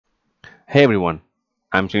Hey everyone,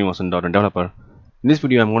 I'm Srinivasan .NET Developer. In this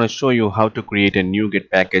video, I'm going to show you how to create a NuGet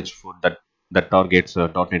package for that targets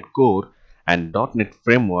 .NET Core and .NET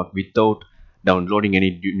Framework without downloading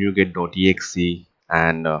any nuget.exe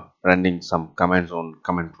and running some commands on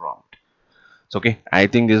command prompt. So okay, I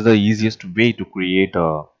think this is the easiest way to create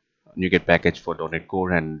a NuGet package for .NET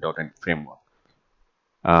Core and .NET Framework.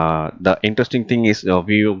 The interesting thing is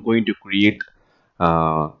we are going to create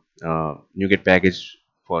uh, NuGet package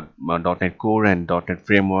for .NET Core and .NET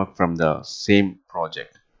Framework from the same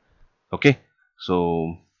project. Okay,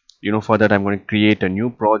 so for that I'm going to create a new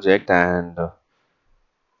project and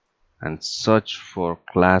search for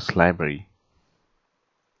class library.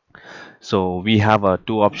 So we have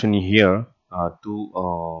two option here, two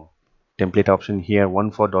template option here,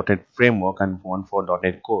 one for .NET Framework and one for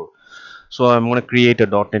 .NET Core. So I'm going to create a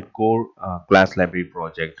 .NET Core class library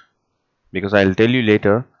project, because I'll tell you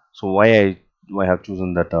later so why I have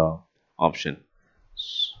chosen that option.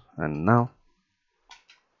 And now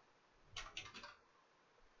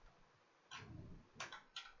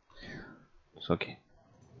it's okay,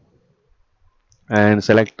 and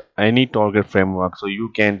select any target framework. So you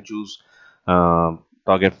can choose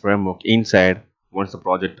target framework inside once the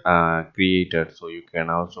project created, so you can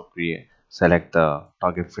also select the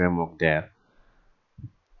target framework there.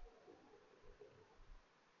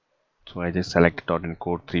 So I just select .NET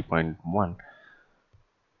Core 3.1,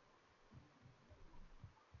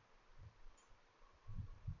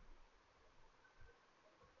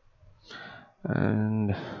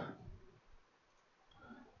 and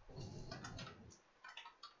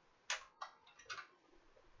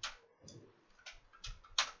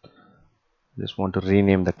just want to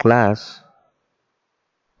rename the class.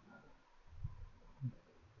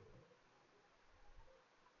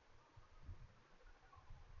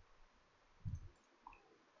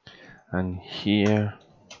 And here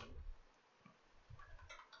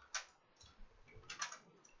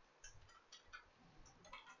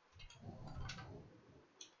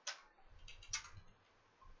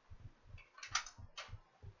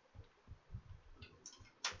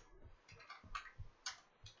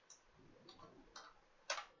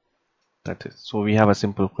that is, so we have a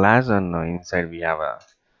simple class, and inside we have a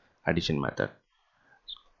addition method.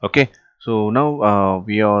 Okay, so now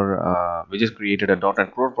we just created a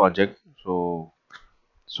 .NET Core project. So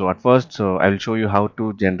at first, so I will show you how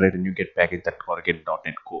to generate a NuGet package that target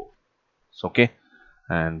 .NET Core. So okay,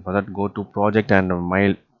 and for that, go to project and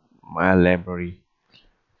my library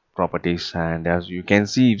properties, and as you can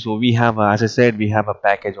see, so we have as I said, we have a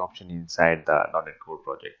package option inside the .NET Core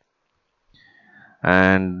project.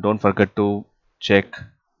 And don't forget to check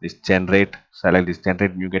this select this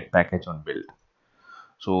generate NuGet package on build.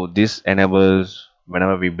 So this enables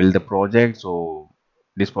whenever we build the project, so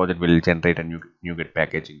this project will generate a new NuGet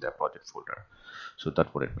package in the project folder. So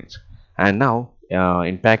that's what it means. And now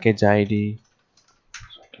in package ID,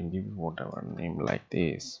 so I can give whatever name like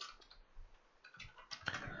this.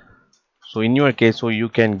 So in your case, so you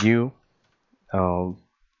can give uh,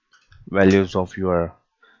 values of your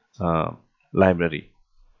library.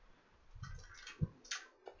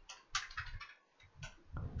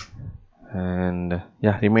 And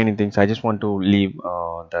yeah, remaining things I just want to leave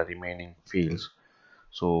the remaining fields.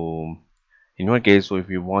 So in your case, so if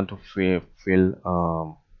you want to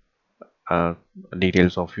fill uh,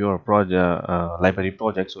 details of your project library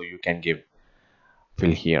project, so you can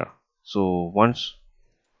fill here. So once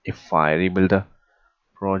if I rebuild the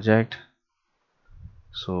project,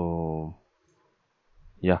 so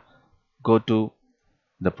yeah, go to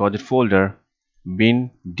the project folder,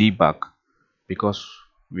 bin debug, because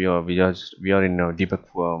we are in a debug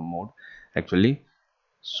mode actually.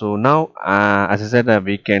 So now as I said,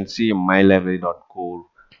 we can see my library.core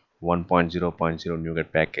 1.0.0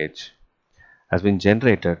 NuGet package has been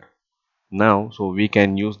generated now. So we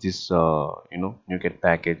can use this NuGet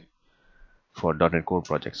package for .NET Core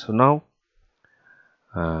project. So now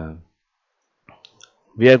uh,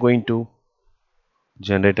 we are going to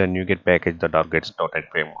generate a NuGet package that targets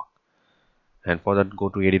 .NET Framework, and for that, go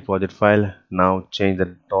to edit project file. Now change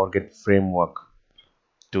the target framework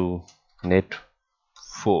to net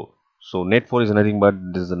 4. So net 4 is nothing but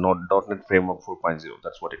this is the .NET Framework 4.0.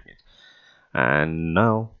 That's what it means. And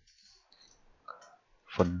now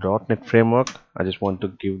for .NET Framework, I just want to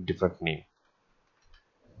give different name.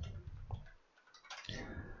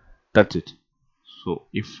 That's it. So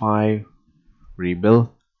if I rebuild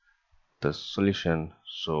the solution,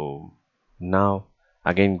 so now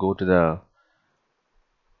again go to the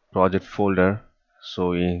project folder.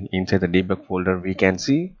 So inside the debug folder, we can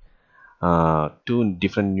see two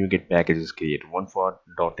different NuGet packages created, one for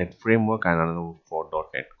 .NET Framework and another for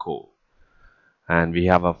 .NET Core. and we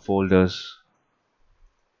have a folders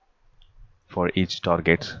for each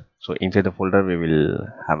targets. So inside the folder we will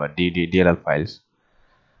have a DLL files.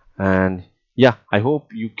 And yeah, I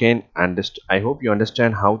hope you can understand, I hope you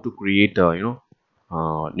understand how to create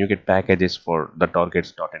NuGet packages for the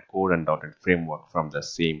targets.NET Core and .NET Framework from the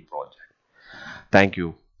same project. Thank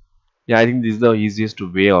you. Yeah, I think this is the easiest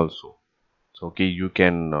way also. So okay, you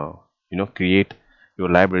can create your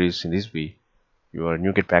libraries in this way, your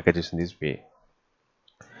NuGet packages in this way.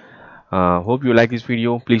 Hope you like this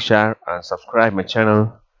video. Please share and subscribe my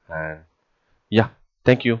channel. And yeah,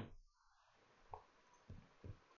 thank you.